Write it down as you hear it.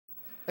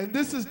And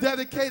this is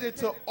dedicated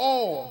to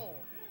all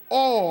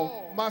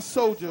my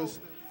soldiers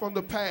from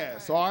the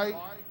past, all right?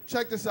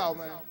 Check this out,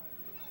 man.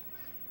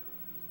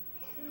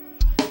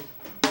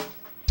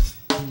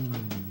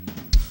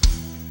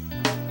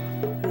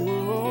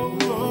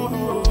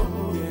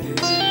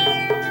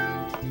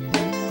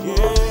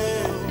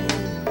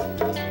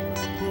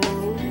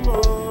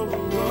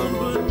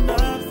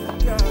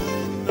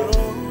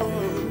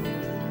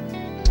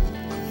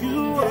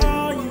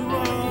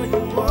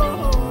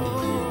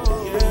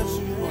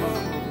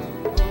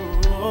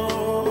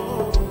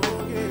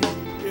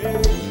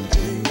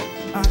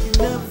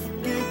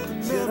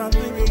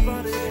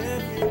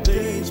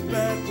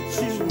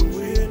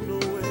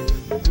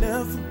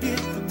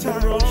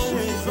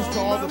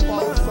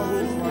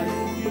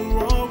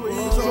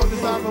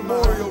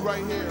 Memorial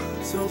right here.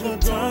 So the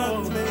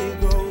time may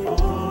go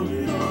on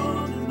and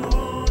on and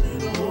on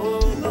and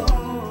on and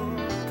on,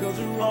 'cause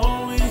you're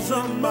always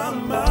on my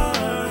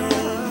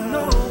mind,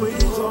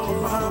 always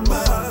on my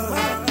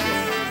mind.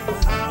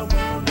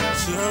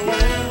 See, I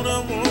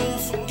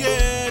won't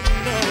forget,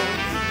 no,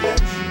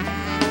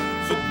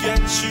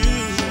 forget you,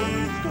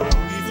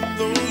 even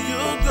though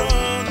you're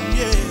gone,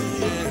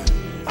 yeah.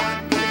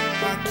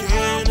 I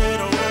can't at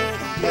all.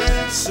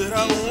 Said I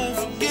won't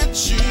forget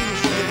you,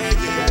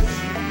 yeah.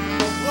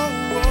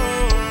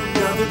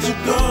 Now that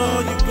you're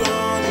gone, you're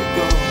gone, you're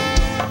gone.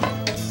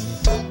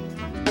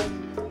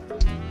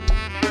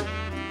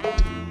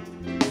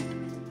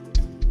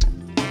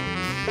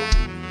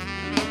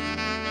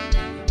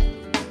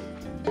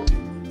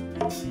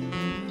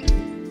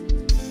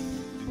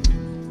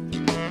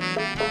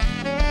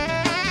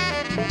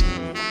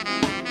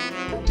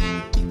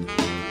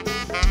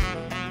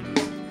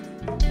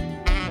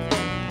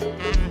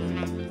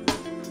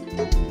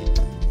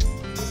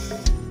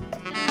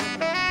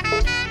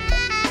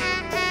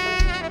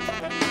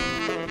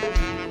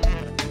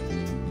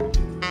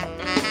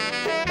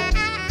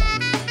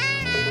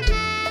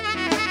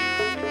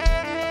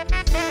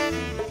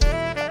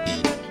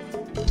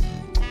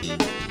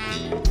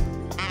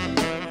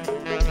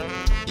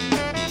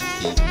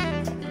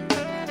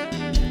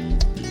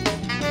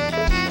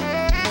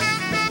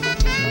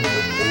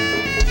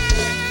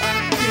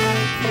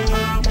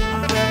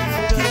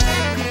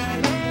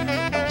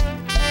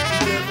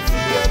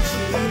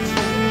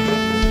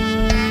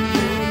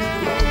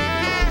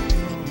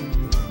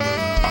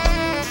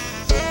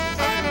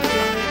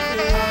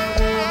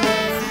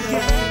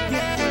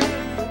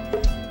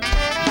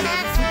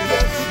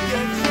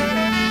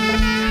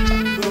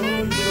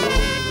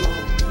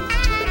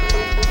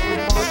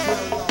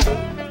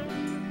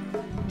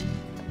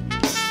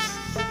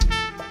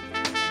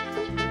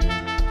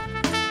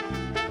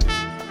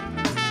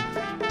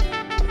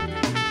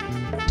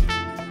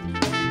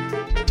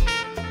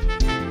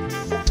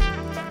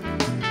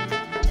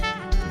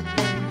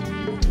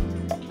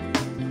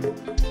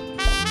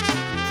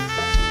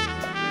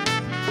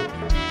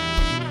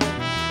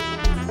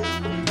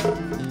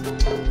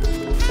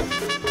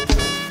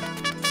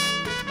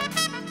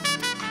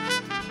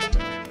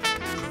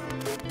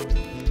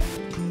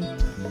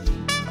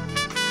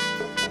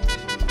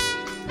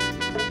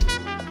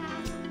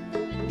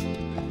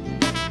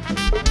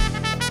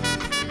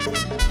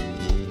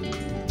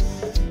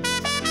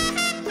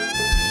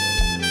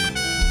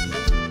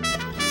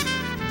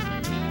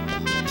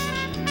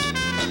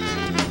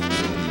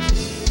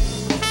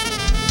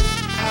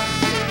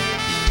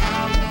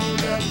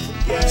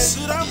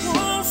 Said I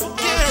won't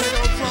forget,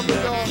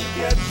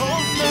 oh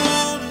no,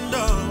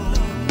 no,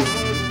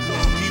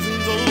 even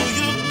though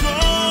you're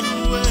gone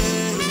away,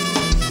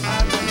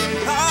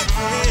 I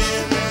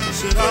can't.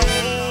 Said I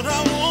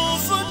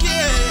won't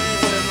forget,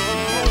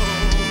 oh,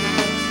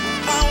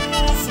 I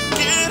won't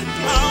forget,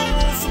 I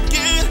won't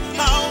forget,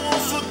 I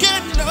won't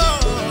forget, no,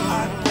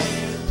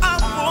 I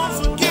won't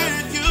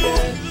forget you.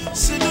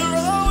 Said you're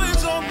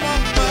always on my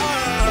mind.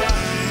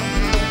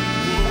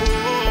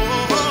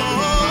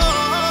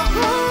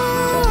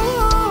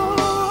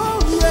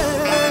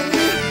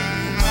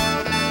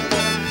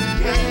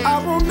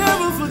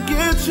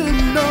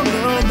 No,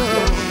 no, no.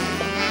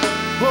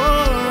 Whoa,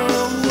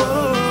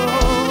 whoa.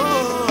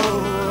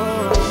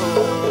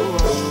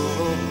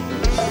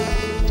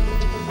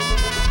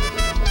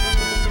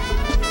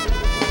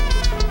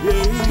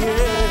 Yeah,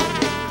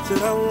 yeah.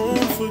 Said I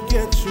won't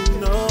forget you,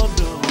 no,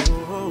 no.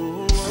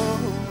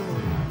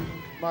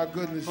 My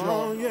goodness, y'all.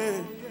 Oh,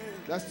 yeah.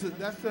 That's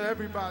to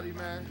everybody,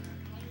 man.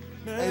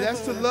 Hey,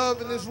 that's to love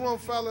in this room,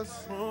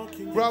 fellas.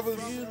 Brothers,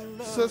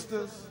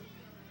 sisters.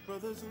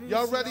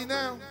 Y'all ready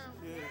now?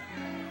 Yeah.